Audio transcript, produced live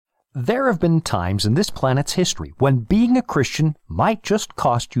There have been times in this planet's history when being a Christian might just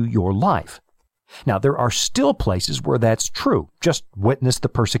cost you your life. Now, there are still places where that's true. Just witness the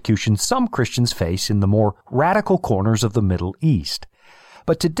persecution some Christians face in the more radical corners of the Middle East.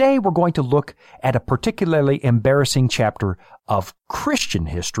 But today we're going to look at a particularly embarrassing chapter of Christian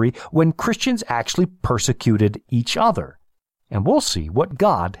history when Christians actually persecuted each other. And we'll see what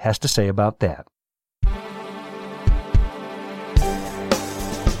God has to say about that.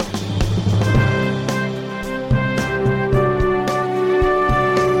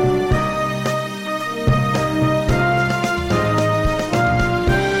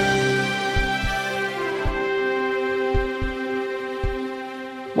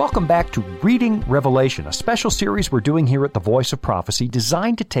 Welcome back to Reading Revelation, a special series we're doing here at the Voice of Prophecy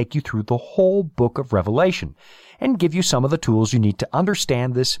designed to take you through the whole book of Revelation and give you some of the tools you need to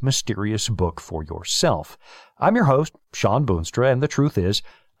understand this mysterious book for yourself. I'm your host, Shawn Boonstra, and the truth is,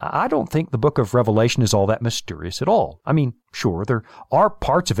 I don't think the book of Revelation is all that mysterious at all. I mean, sure, there are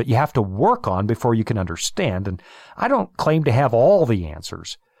parts of it you have to work on before you can understand, and I don't claim to have all the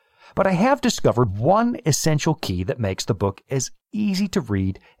answers. But I have discovered one essential key that makes the book as easy to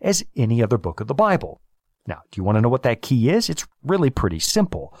read as any other book of the Bible. Now, do you want to know what that key is? It's really pretty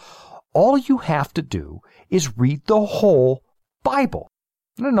simple. All you have to do is read the whole Bible.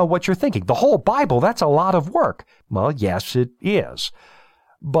 I don't know what you're thinking. The whole Bible, that's a lot of work. Well, yes, it is.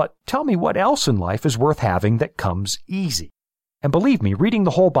 But tell me what else in life is worth having that comes easy. And believe me, reading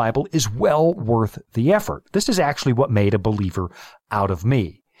the whole Bible is well worth the effort. This is actually what made a believer out of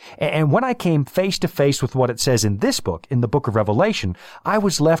me. And when I came face to face with what it says in this book, in the book of Revelation, I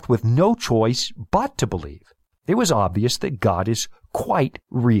was left with no choice but to believe. It was obvious that God is quite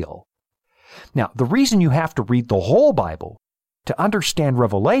real. Now, the reason you have to read the whole Bible to understand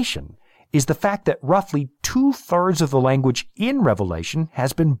Revelation is the fact that roughly 2/3 of the language in Revelation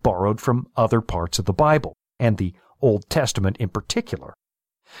has been borrowed from other parts of the Bible, and the Old Testament in particular.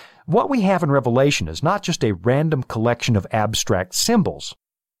 What we have in Revelation is not just a random collection of abstract symbols.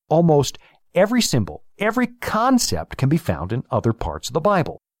 Almost every symbol, every concept can be found in other parts of the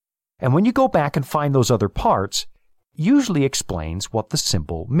Bible. And when you go back and find those other parts, usually explains what the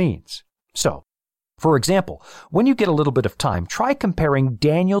symbol means. So, for example, when you get a little bit of time, try comparing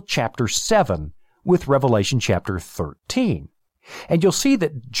Daniel chapter 7 with Revelation chapter 13. And you'll see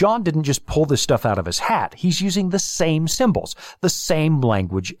that John didn't just pull this stuff out of his hat. He's using the same symbols, the same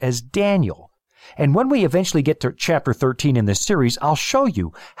language as Daniel. And when we eventually get to chapter 13 in this series, I'll show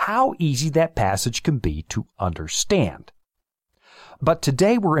you how easy that passage can be to understand. But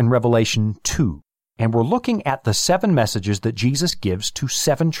today we're in Revelation 2, and we're looking at the 7 messages that Jesus gives to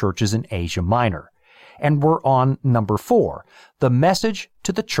 7 churches in Asia Minor. And we're on number 4, the message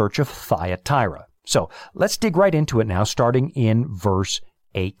to the church of Thyatira. So let's dig right into it now, starting in verse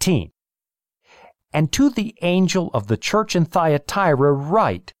 18. And to the angel of the church in Thyatira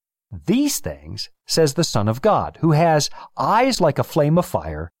write, "These things says the Son of God, who has eyes like a flame of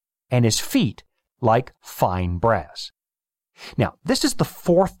fire and his feet like fine brass." Now, this is the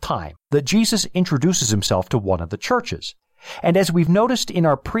 4th time that Jesus introduces himself to one of the churches. And as we've noticed in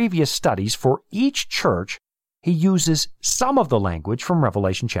our previous studies, for each church, he uses some of the language from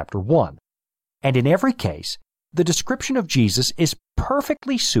Revelation chapter 1. And in every case, the description of Jesus is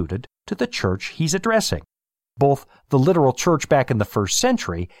perfectly suited to the church he's addressing, both the literal church back in the 1st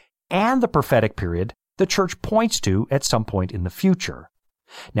century and the prophetic period the church points to at some point in the future.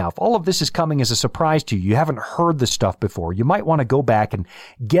 Now, if all of this is coming as a surprise to you, you haven't heard this stuff before, you might want to go back and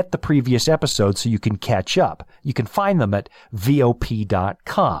get the previous episodes so you can catch up. You can find them at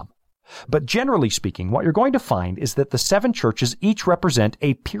vop.com. But generally speaking, what you're going to find is that the 7 churches each represent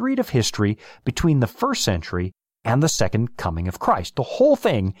a period of history between the 1st century and the second coming of Christ. The whole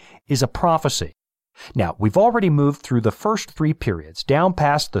thing is a prophecy. Now, we've already moved through the first 3 periods, down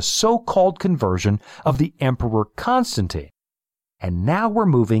past the so-called conversion of the Emperor Constantine. And now we're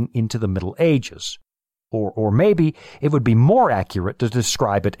moving into the Middle Ages. Or maybe it would be more accurate to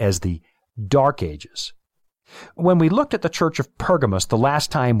describe it as the Dark Ages. When we looked at the Church of Pergamos the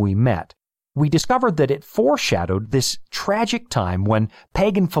last time we met, we discovered that it foreshadowed this tragic time when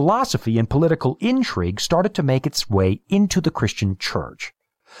pagan philosophy and political intrigue started to make its way into the Christian church.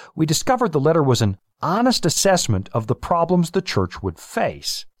 We discovered the letter was an honest assessment of the problems the church would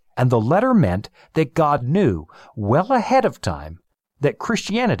face, and the letter meant that God knew well ahead of time that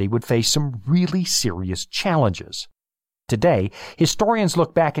Christianity would face some really serious challenges. Today, historians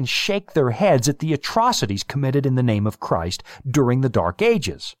look back and shake their heads at the atrocities committed in the name of Christ during the Dark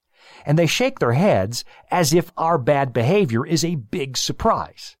Ages, and they shake their heads as if our bad behavior is a big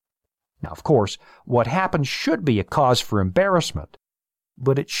surprise. Now, of course, what happened should be a cause for embarrassment,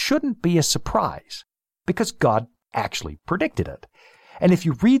 but it shouldn't be a surprise, because God actually predicted it. And if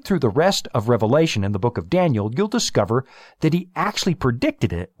you read through the rest of Revelation in the book of Daniel, you'll discover that he actually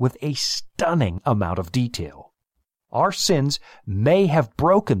predicted it with a stunning amount of detail. Our sins may have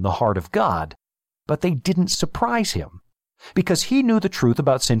broken the heart of God, but they didn't surprise him, because he knew the truth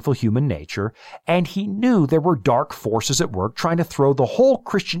about sinful human nature, and he knew there were dark forces at work trying to throw the whole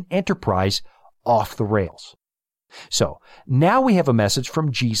Christian enterprise off the rails. So, now we have a message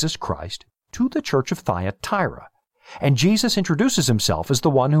from Jesus Christ to the church of Thyatira, and Jesus introduces himself as the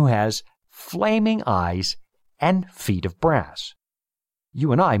one who has flaming eyes and feet of brass.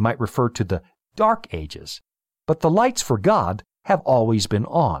 You and I might refer to the dark ages, but the lights for God have always been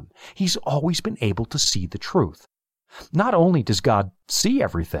on. He's always been able to see the truth. Not only does God see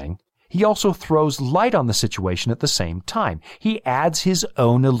everything, he also throws light on the situation at the same time. He adds his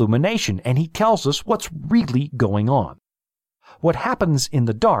own illumination, and he tells us what's really going on. What happens in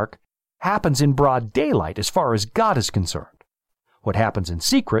the dark happens in broad daylight as far as God is concerned. What happens in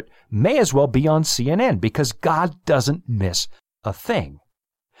secret may as well be on CNN, because God doesn't miss a thing.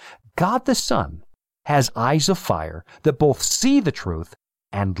 God the Son has eyes of fire that both see the truth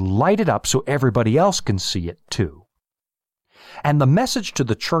and light it up so everybody else can see it too. And the message to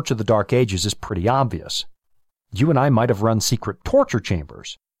the church of the Dark Ages is pretty obvious. You and I might have run secret torture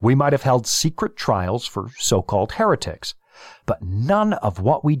chambers. We might have held secret trials for so-called heretics. But none of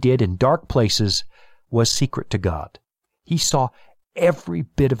what we did in dark places was secret to God. He saw every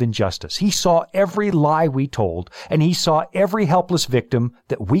bit of injustice. He saw every lie we told, and he saw every helpless victim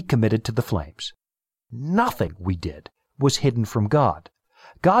that we committed to the flames. Nothing we did was hidden from God.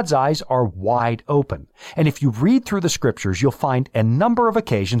 God's eyes are wide open, and if you read through the scriptures, you'll find a number of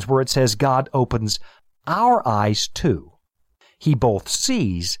occasions where it says God opens our eyes too. He both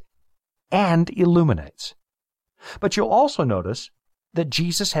sees and illuminates. But you'll also notice that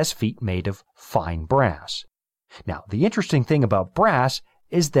Jesus has feet made of fine brass. Now, the interesting thing about brass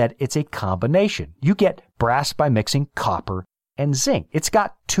is that it's a combination. You get brass by mixing copper and zinc. It's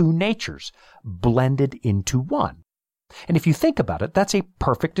got two natures blended into one. And if you think about it, that's a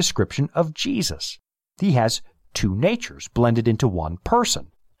perfect description of Jesus. He has two natures blended into one person.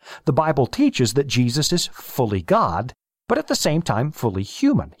 The Bible teaches that Jesus is fully God, but at the same time fully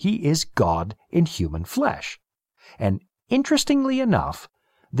human. He is God in human flesh. And interestingly enough,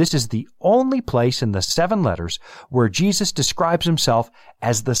 this is the only place in the 7 letters where Jesus describes himself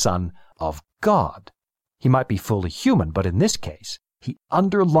as the Son of God. He might be fully human, but in this case, he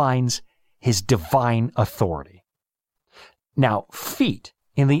underlines his divine authority. Now, feet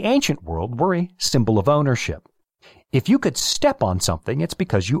in the ancient world were a symbol of ownership. If you could step on something, it's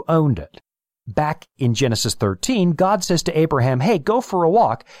because you owned it. Back in Genesis 13, God says to Abraham, hey, go for a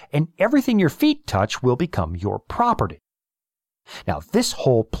walk, and everything your feet touch will become your property. Now, this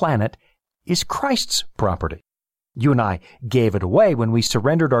whole planet is Christ's property. You and I gave it away when we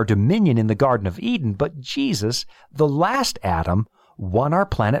surrendered our dominion in the Garden of Eden, but Jesus, the last Adam, won our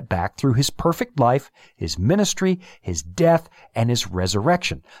planet back through his perfect life, his ministry, his death, and his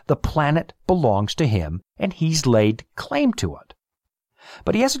resurrection. The planet belongs to him, and he's laid claim to it.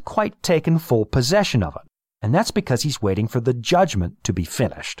 But he hasn't quite taken full possession of it, and that's because he's waiting for the judgment to be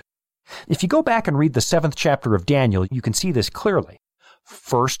finished. If you go back and read the 7th chapter of Daniel, you can see this clearly.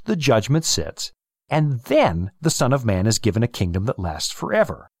 First the judgment sits, and then the Son of Man is given a kingdom that lasts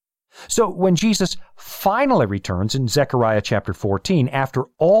forever. So when Jesus finally returns in Zechariah chapter 14, after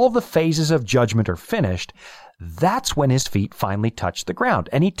all the phases of judgment are finished, that's when his feet finally touch the ground,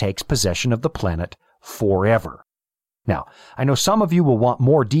 and he takes possession of the planet forever. Now, I know some of you will want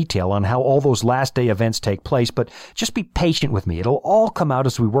more detail on how all those last day events take place, but just be patient with me. It'll all come out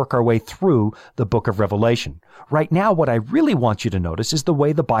as we work our way through the book of Revelation. Right now, what I really want you to notice is the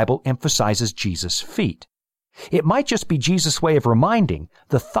way the Bible emphasizes Jesus' feet. It might just be Jesus' way of reminding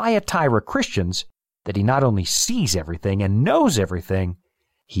the Thyatira Christians that he not only sees everything and knows everything,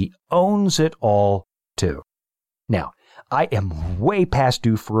 he owns it all too. Now, I am way past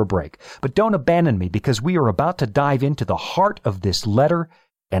due for a break, but don't abandon me because we are about to dive into the heart of this letter,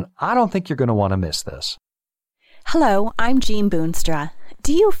 and I don't think you're going to want to miss this. Hello, I'm Jean Boonstra.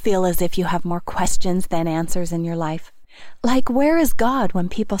 Do you feel as if you have more questions than answers in your life? Like, where is God when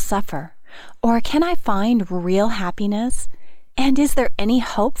people suffer? Or can I find real happiness? And is there any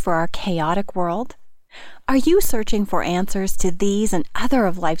hope for our chaotic world? Are you searching for answers to these and other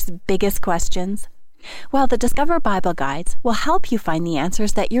of life's biggest questions? Well, the Discover Bible Guides will help you find the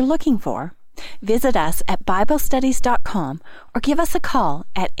answers that you're looking for. Visit us at BibleStudies.com or give us a call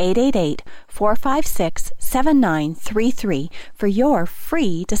at 888-456-7933 for your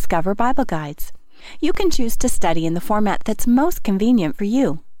free Discover Bible Guides. You can choose to study in the format that's most convenient for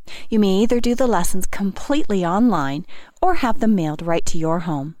you. You may either do the lessons completely online or have them mailed right to your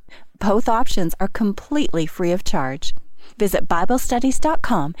home. Both options are completely free of charge. Visit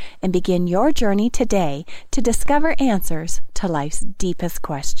BibleStudies.com and begin your journey today to discover answers to life's deepest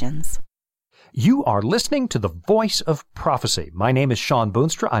questions. You are listening to the Voice of Prophecy. My name is Shawn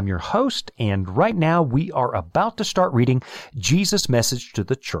Boonstra. I'm your host, and right now we are about to start reading Jesus' message to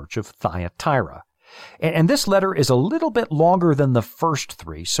the church of Thyatira. And this letter is a little bit longer than the first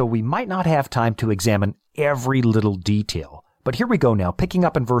three, so we might not have time to examine every little detail. But here we go now, picking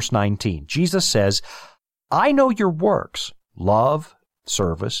up in verse 19. Jesus says, I know your works, love,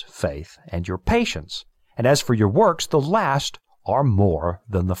 service, faith, and your patience. And as for your works, the last are more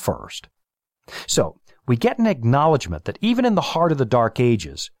than the first. So, we get an acknowledgement that even in the heart of the Dark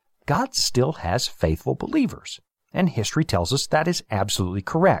Ages, God still has faithful believers. And history tells us that is absolutely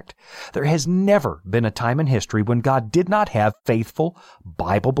correct. There has never been a time in history when God did not have faithful,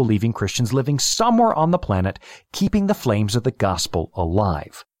 Bible-believing Christians living somewhere on the planet, keeping the flames of the gospel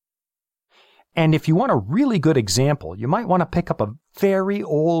alive. And if you want a really good example, you might want to pick up a very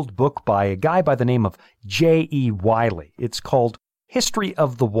old book by a guy by the name of J.E. Wiley. It's called History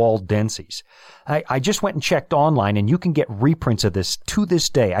of the Waldenses. I just went and checked online, and you can get reprints of this to this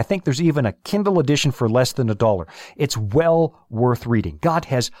day. I think there's even a Kindle edition for less than $1. It's well worth reading. God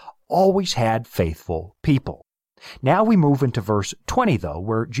has always had faithful people. Now we move into verse 20, though,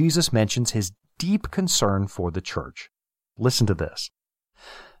 where Jesus mentions his deep concern for the church. Listen to this.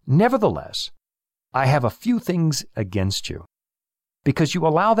 Nevertheless, I have a few things against you, because you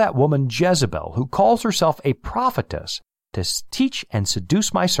allow that woman Jezebel, who calls herself a prophetess, to teach and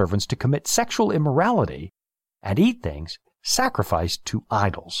seduce my servants to commit sexual immorality and eat things sacrificed to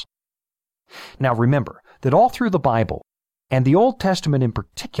idols. Now remember that all through the Bible, and the Old Testament in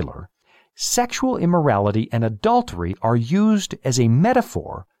particular, sexual immorality and adultery are used as a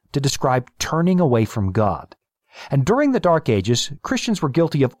metaphor to describe turning away from God. And during the Dark Ages, Christians were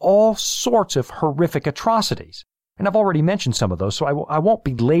guilty of all sorts of horrific atrocities. And I've already mentioned some of those, so I won't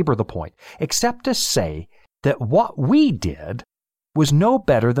belabor the point, except to say that what we did was no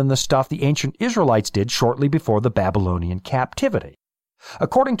better than the stuff the ancient Israelites did shortly before the Babylonian captivity.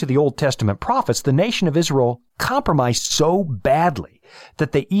 According to the Old Testament prophets, the nation of Israel compromised so badly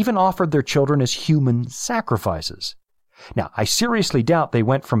that they even offered their children as human sacrifices. Now, I seriously doubt they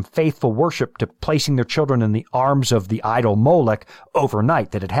went from faithful worship to placing their children in the arms of the idol Molech overnight,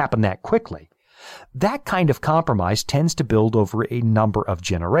 that it happened that quickly. That kind of compromise tends to build over a number of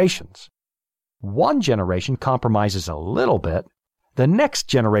generations. One generation compromises a little bit, the next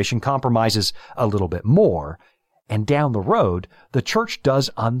generation compromises a little bit more, and down the road, the church does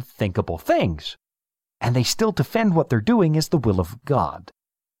unthinkable things. And they still defend what they're doing as the will of God.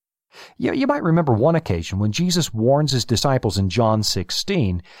 You might remember one occasion when Jesus warns his disciples in John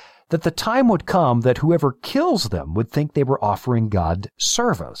 16 that the time would come that whoever kills them would think they were offering God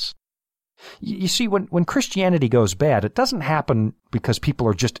service. You see, when Christianity goes bad, it doesn't happen because people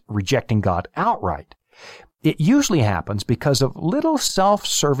are just rejecting God outright. It usually happens because of little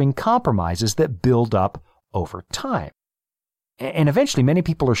self-serving compromises that build up over time. And eventually, many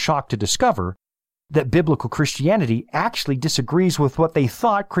people are shocked to discover that biblical Christianity actually disagrees with what they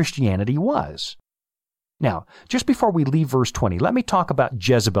thought Christianity was. Now, just before we leave verse 20, let me talk about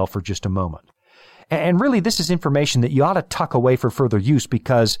Jezebel for just a moment. And really, this is information that you ought to tuck away for further use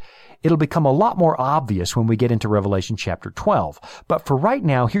because it'll become a lot more obvious when we get into Revelation chapter 12. But for right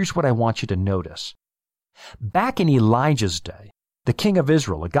now, here's what I want you to notice. Back in Elijah's day, the king of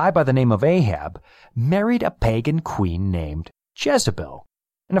Israel, a guy by the name of Ahab, married a pagan queen named Jezebel.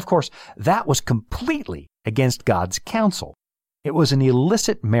 And of course, that was completely against God's counsel. It was an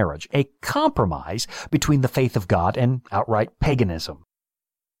illicit marriage, a compromise between the faith of God and outright paganism.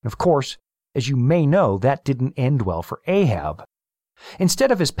 And of course, as you may know, that didn't end well for Ahab.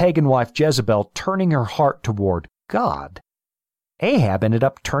 Instead of his pagan wife Jezebel turning her heart toward God, Ahab ended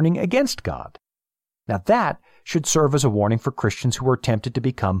up turning against God. Now that should serve as a warning for Christians who are tempted to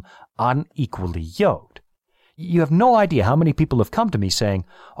become unequally yoked. You have no idea how many people have come to me saying,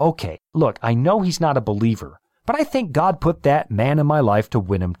 okay, look, I know he's not a believer, but I think God put that man in my life to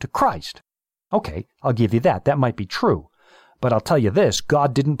win him to Christ. Okay, I'll give you that. That might be true. But I'll tell you this,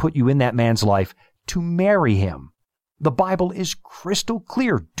 God didn't put you in that man's life to marry him. The Bible is crystal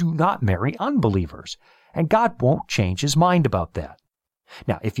clear. Do not marry unbelievers. And God won't change his mind about that.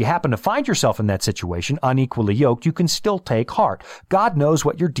 Now, if you happen to find yourself in that situation, unequally yoked, you can still take heart. God knows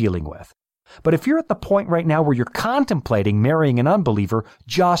what you're dealing with. But if you're at the point right now where you're contemplating marrying an unbeliever,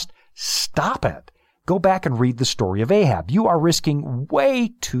 just stop it. Go back and read the story of Ahab. You are risking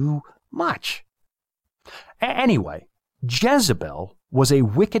way too much. Anyway, Jezebel was a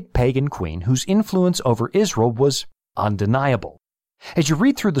wicked pagan queen whose influence over Israel was undeniable. As you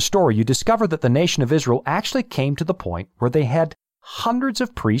read through the story, you discover that the nation of Israel actually came to the point where they had hundreds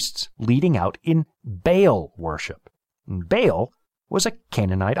of priests leading out in Baal worship. Baal was a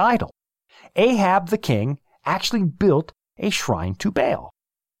Canaanite idol. Ahab the king actually built a shrine to Baal.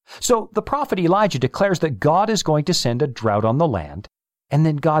 So the prophet Elijah declares that God is going to send a drought on the land, and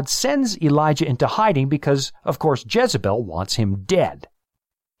then God sends Elijah into hiding because, of course, Jezebel wants him dead.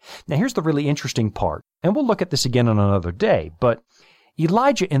 Now here's the really interesting part, and we'll look at this again on another day, but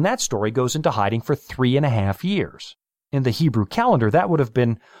Elijah in that story goes into hiding for 3.5 years. In the Hebrew calendar, that would have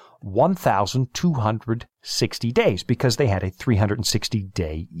been 1,260 days because they had a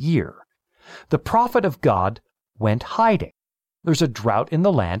 360-day year. The prophet of God went hiding. There's a drought in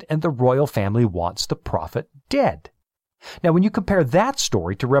the land, and the royal family wants the prophet dead. Now, when you compare that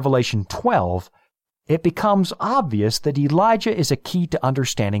story to Revelation 12, it becomes obvious that Elijah is a key to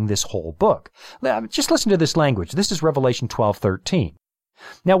understanding this whole book. Just listen to this language. This is Revelation 12:13.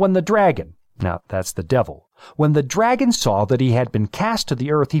 Now, when the dragon, now that's the devil, when the dragon saw that he had been cast to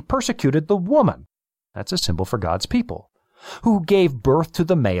the earth, he persecuted the woman, that's a symbol for God's people, who gave birth to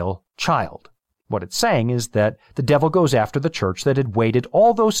the male child. What it's saying is that the devil goes after the church that had waited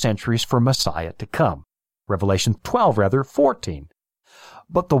all those centuries for Messiah to come. Revelation 14.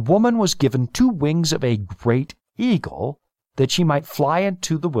 But the woman was given 2 wings of a great eagle, that she might fly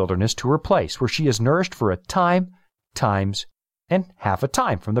into the wilderness to her place, where she is nourished for a time, times, and half a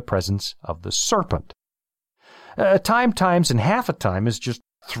time from the presence of the serpent. A time, times, and half a time is just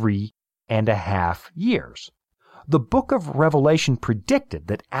 3.5 years. The book of Revelation predicted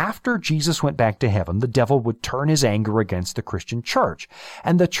that after Jesus went back to heaven, the devil would turn his anger against the Christian church,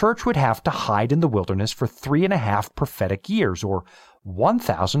 and the church would have to hide in the wilderness for 3.5 prophetic years, or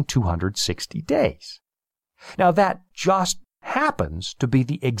 1,260 days. Now that just happens to be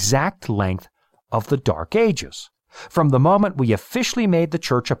the exact length of the Dark Ages, from the moment we officially made the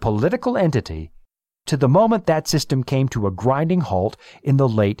church a political entity to the moment that system came to a grinding halt in the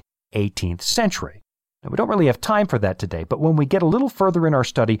late 18th century. Now, we don't really have time for that today, but when we get a little further in our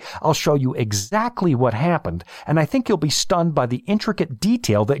study, I'll show you exactly what happened, and I think you'll be stunned by the intricate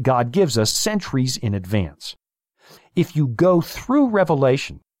detail that God gives us centuries in advance. If you go through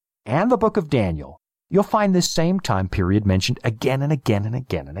Revelation and the book of Daniel, you'll find this same time period mentioned again and again and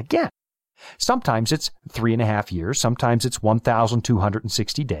again and again. Sometimes it's 3.5 years, sometimes it's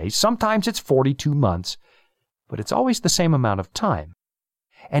 1,260 days, sometimes it's 42 months, but it's always the same amount of time.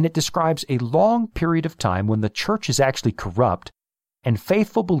 And it describes a long period of time when the church is actually corrupt and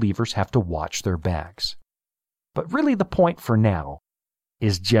faithful believers have to watch their backs. But really the point for now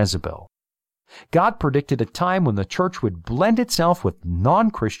is Jezebel. God predicted a time when the church would blend itself with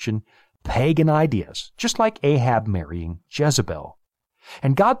non-Christian, pagan ideas, just like Ahab marrying Jezebel.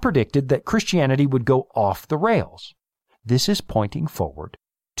 And God predicted that Christianity would go off the rails. This is pointing forward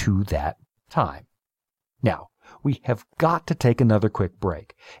to that time. Now, we have got to take another quick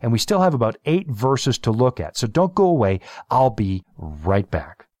break, and we still have about 8 verses to look at, so don't go away. I'll be right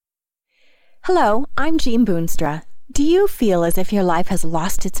back. Hello, I'm Jean Boonstra. Do you feel as if your life has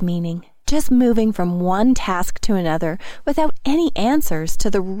lost its meaning, just moving from one task to another without any answers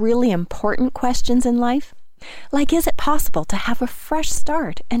to the really important questions in life? Like, is it possible to have a fresh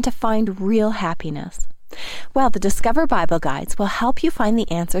start and to find real happiness? Well, the Discover Bible Guides will help you find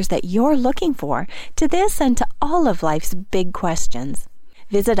the answers that you're looking for to this and to all of life's big questions.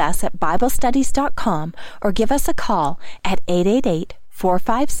 Visit us at BibleStudies.com or give us a call at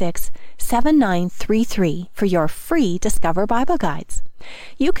 888-456-7933 for your free Discover Bible Guides.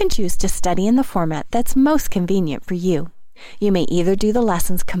 You can choose to study in the format that's most convenient for you. You may either do the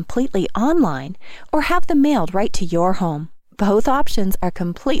lessons completely online or have them mailed right to your home. Both options are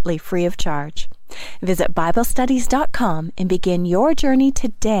completely free of charge. Visit BibleStudies.com and begin your journey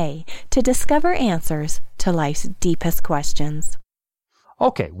today to discover answers to life's deepest questions.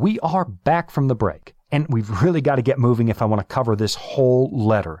 Okay, we are back from the break, and we've really got to get moving if I want to cover this whole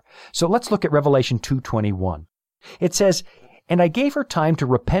letter. So let's look at Revelation 2:21. It says, "And I gave her time to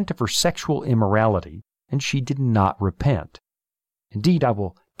repent of her sexual immorality, and she did not repent. Indeed, I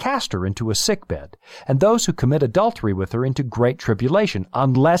will cast her into a sickbed, and those who commit adultery with her into great tribulation,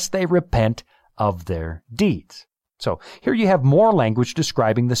 unless they repent of their deeds." So here you have more language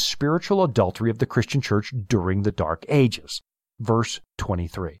describing the spiritual adultery of the Christian church during the Dark Ages. Verse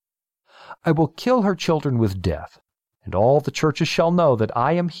 23. "I will kill her children with death, and all the churches shall know that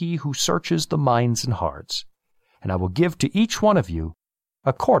I am he who searches the minds and hearts, and I will give to each one of you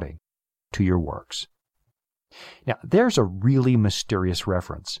according to your works." Now, there's a really mysterious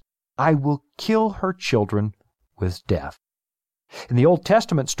reference. I will kill her children with death. In the Old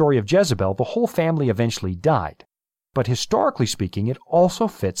Testament story of Jezebel, the whole family eventually died. But historically speaking, it also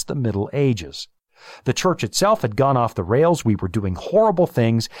fits the Middle Ages. The church itself had gone off the rails, we were doing horrible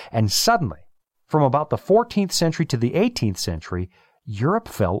things, and suddenly, from about the 14th century to the 18th century, Europe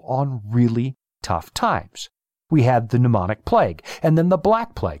fell on really tough times. We had the pneumonic plague, and then the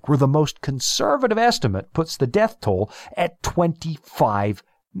Black Plague, where the most conservative estimate puts the death toll at 25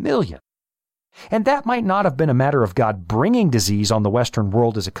 million. And that might not have been a matter of God bringing disease on the Western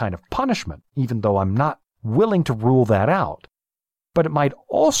world as a kind of punishment, even though I'm not willing to rule that out. But it might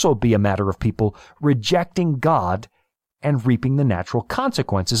also be a matter of people rejecting God and reaping the natural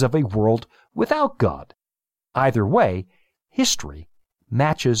consequences of a world without God. Either way, history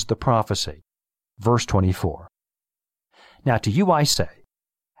matches the prophecy. Verse 24. Now to you I say,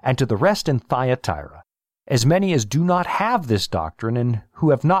 and to the rest in Thyatira, as many as do not have this doctrine and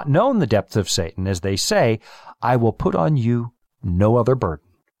who have not known the depth of Satan, as they say, I will put on you no other burden.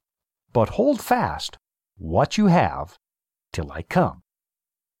 But hold fast what you have till I come.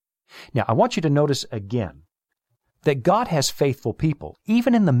 Now I want you to notice again that God has faithful people,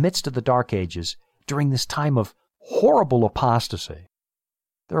 even in the midst of the Dark Ages, during this time of horrible apostasy.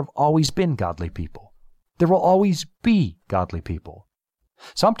 There have always been godly people. There will always be godly people.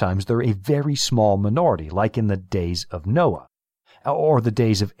 Sometimes they're a very small minority, like in the days of Noah, or the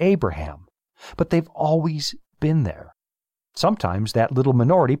days of Abraham, but they've always been there. Sometimes that little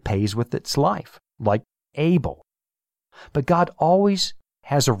minority pays with its life, like Abel. But God always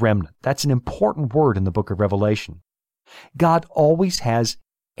has a remnant. That's an important word in the book of Revelation. God always has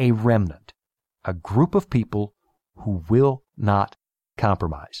a remnant, a group of people who will not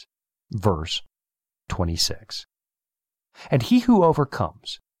compromise. Verse 26. And he who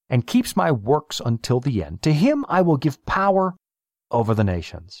overcomes and keeps my works until the end, to him I will give power over the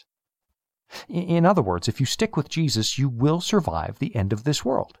nations. In other words, if you stick with Jesus, you will survive the end of this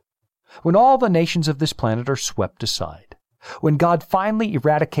world. When all the nations of this planet are swept aside, when God finally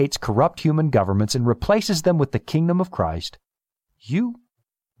eradicates corrupt human governments and replaces them with the kingdom of Christ, you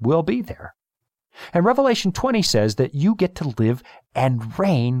will be there. And Revelation 20 says that you get to live and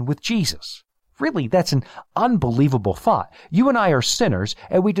reign with Jesus. Really, that's an unbelievable thought. You and I are sinners,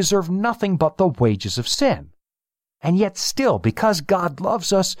 and we deserve nothing but the wages of sin. And yet still, because God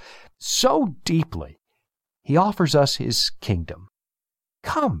loves us so deeply, he offers us his kingdom.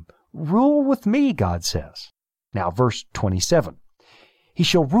 Come, rule with me, God says. Now, verse 27. He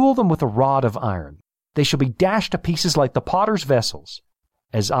shall rule them with a rod of iron. They shall be dashed to pieces like the potter's vessels,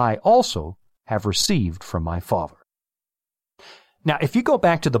 as I also have received from my Father. Now, if you go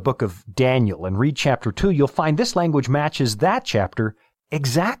back to the book of Daniel and read chapter 2, you'll find this language matches that chapter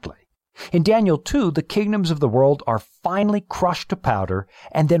exactly. In Daniel 2, the kingdoms of the world are finally crushed to powder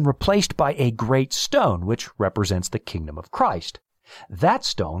and then replaced by a great stone, which represents the kingdom of Christ. That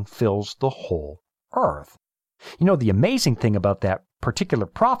stone fills the whole earth. You know, the amazing thing about that particular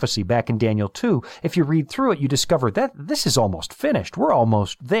prophecy back in Daniel 2, if you read through it, you discover that this is almost finished. We're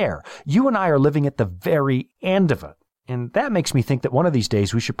almost there. You and I are living at the very end of it. And that makes me think that one of these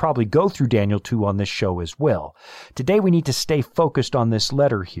days we should probably go through Daniel 2 on this show as well. Today we need to stay focused on this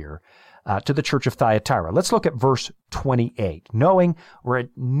letter here to the church of Thyatira. Let's look at verse 28. Knowing we're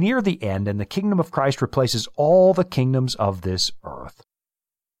near the end and the kingdom of Christ replaces all the kingdoms of this earth.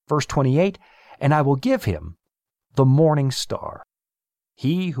 Verse 28, and I will give him the morning star.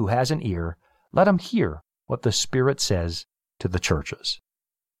 He who has an ear, let him hear what the Spirit says to the churches.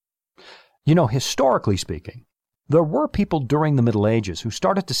 You know, historically speaking, there were people during the Middle Ages who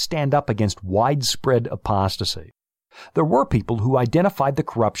started to stand up against widespread apostasy. There were people who identified the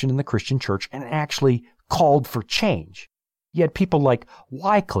corruption in the Christian church and actually called for change. You had people like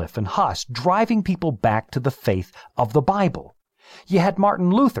Wycliffe and Huss driving people back to the faith of the Bible. You had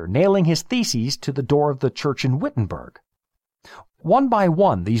Martin Luther nailing his theses to the door of the church in Wittenberg. One by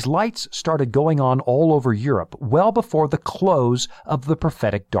one, these lights started going on all over Europe well before the close of the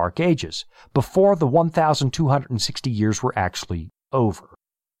prophetic Dark Ages, before the 1,260 years were actually over.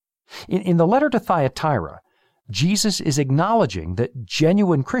 In the letter to Thyatira, Jesus is acknowledging that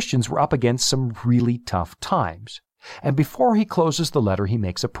genuine Christians were up against some really tough times. And before he closes the letter, he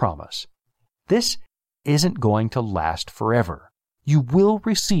makes a promise. This isn't going to last forever. You will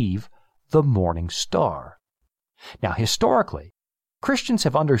receive the morning star. Now, historically, Christians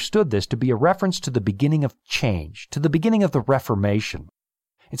have understood this to be a reference to the beginning of change, to the beginning of the Reformation.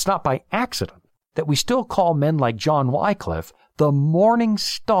 It's not by accident that we still call men like John Wycliffe the morning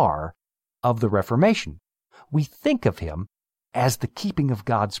star of the Reformation. We think of him as the keeping of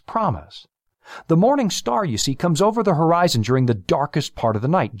God's promise. The morning star, you see, comes over the horizon during the darkest part of the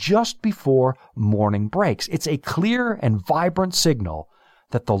night, just before morning breaks. It's a clear and vibrant signal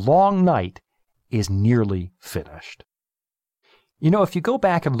that the long night is nearly finished. You know, if you go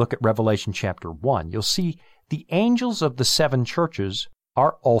back and look at Revelation chapter 1, you'll see the angels of the 7 churches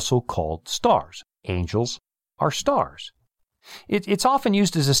are also called stars. Angels are stars. It's often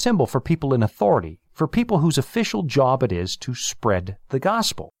used as a symbol for people in authority, for people whose official job it is to spread the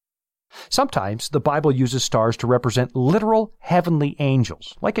gospel. Sometimes the Bible uses stars to represent literal heavenly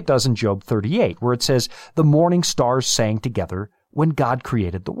angels, like it does in Job 38, where it says, "The morning stars sang together when God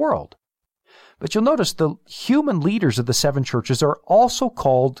created the world." But you'll notice the human leaders of the 7 churches are also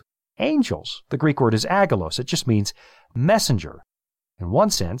called angels. The Greek word is agelos. It just means messenger. In one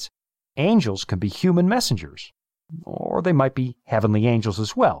sense, angels can be human messengers, or they might be heavenly angels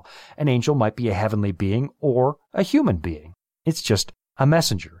as well. An angel might be a heavenly being or a human being. It's just a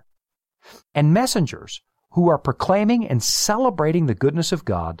messenger. And messengers who are proclaiming and celebrating the goodness of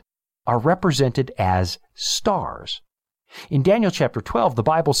God are represented as stars. In Daniel chapter 12, the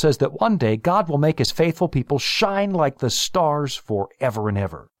Bible says that one day God will make his faithful people shine like the stars forever and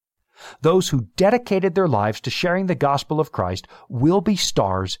ever. Those who dedicated their lives to sharing the gospel of Christ will be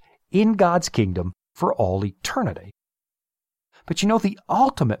stars in God's kingdom for all eternity. But you know, the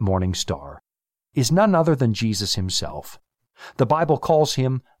ultimate morning star is none other than Jesus himself. The Bible calls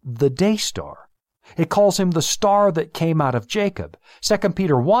him the day star. It calls him the star that came out of Jacob. 2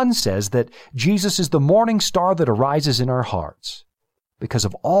 Peter 1 says that Jesus is the morning star that arises in our hearts. Because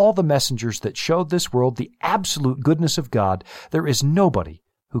of all the messengers that showed this world the absolute goodness of God, there is nobody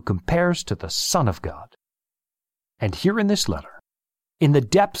who compares to the Son of God. And here in this letter, in the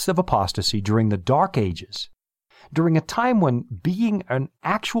depths of apostasy during the Dark Ages, during a time when being an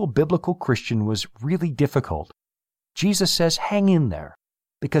actual biblical Christian was really difficult, Jesus says, hang in there,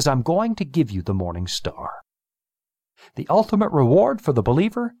 because I'm going to give you the morning star. The ultimate reward for the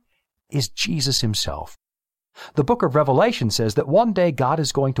believer is Jesus himself. The book of Revelation says that one day God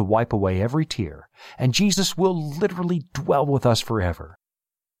is going to wipe away every tear, and Jesus will literally dwell with us forever.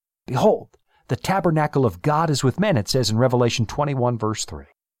 Behold, the tabernacle of God is with men, it says in Revelation 21, verse 3.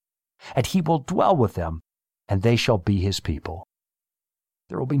 And he will dwell with them, and they shall be his people.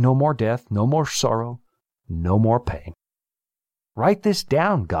 There will be no more death, no more sorrow, no more pain. Write this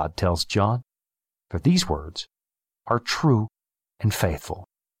down, God tells John, for these words are true and faithful.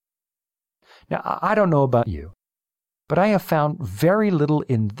 Now, I don't know about you, but I have found very little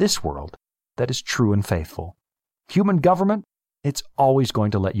in this world that is true and faithful. Human government, it's always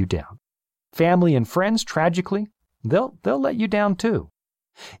going to let you down. Family and friends, tragically, they'll let you down too.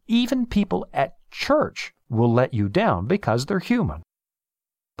 Even people at church will let you down because they're human.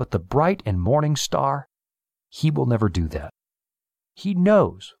 But the bright and morning star, he will never do that. He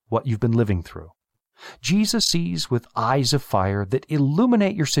knows what you've been living through. Jesus sees with eyes of fire that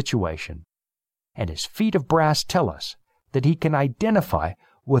illuminate your situation, and his feet of brass tell us that he can identify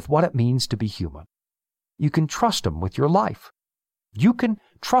with what it means to be human. You can trust him with your life. You can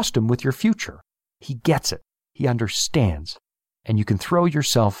trust him with your future. He gets it. He understands. And you can throw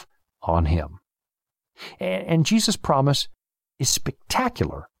yourself on him. And Jesus' promise is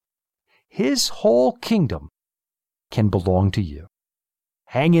spectacular. His whole kingdom can belong to you.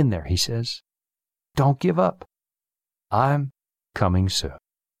 Hang in there, he says. Don't give up. I'm coming soon.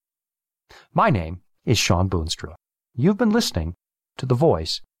 My name is Shawn Boonstra. You've been listening to the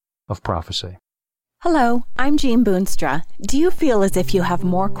Voice of Prophecy. Hello, I'm Jean Boonstra. Do you feel as if you have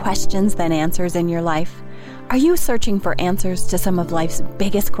more questions than answers in your life? Are you searching for answers to some of life's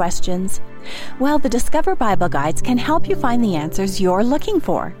biggest questions? Well, the Discover Bible Guides can help you find the answers you're looking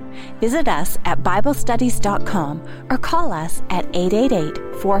for. Visit us at BibleStudies.com or call us at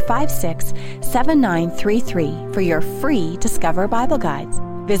 888-456-7933 for your free Discover Bible Guides.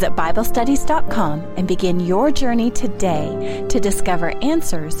 Visit BibleStudies.com and begin your journey today to discover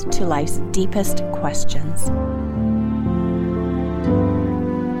answers to life's deepest questions.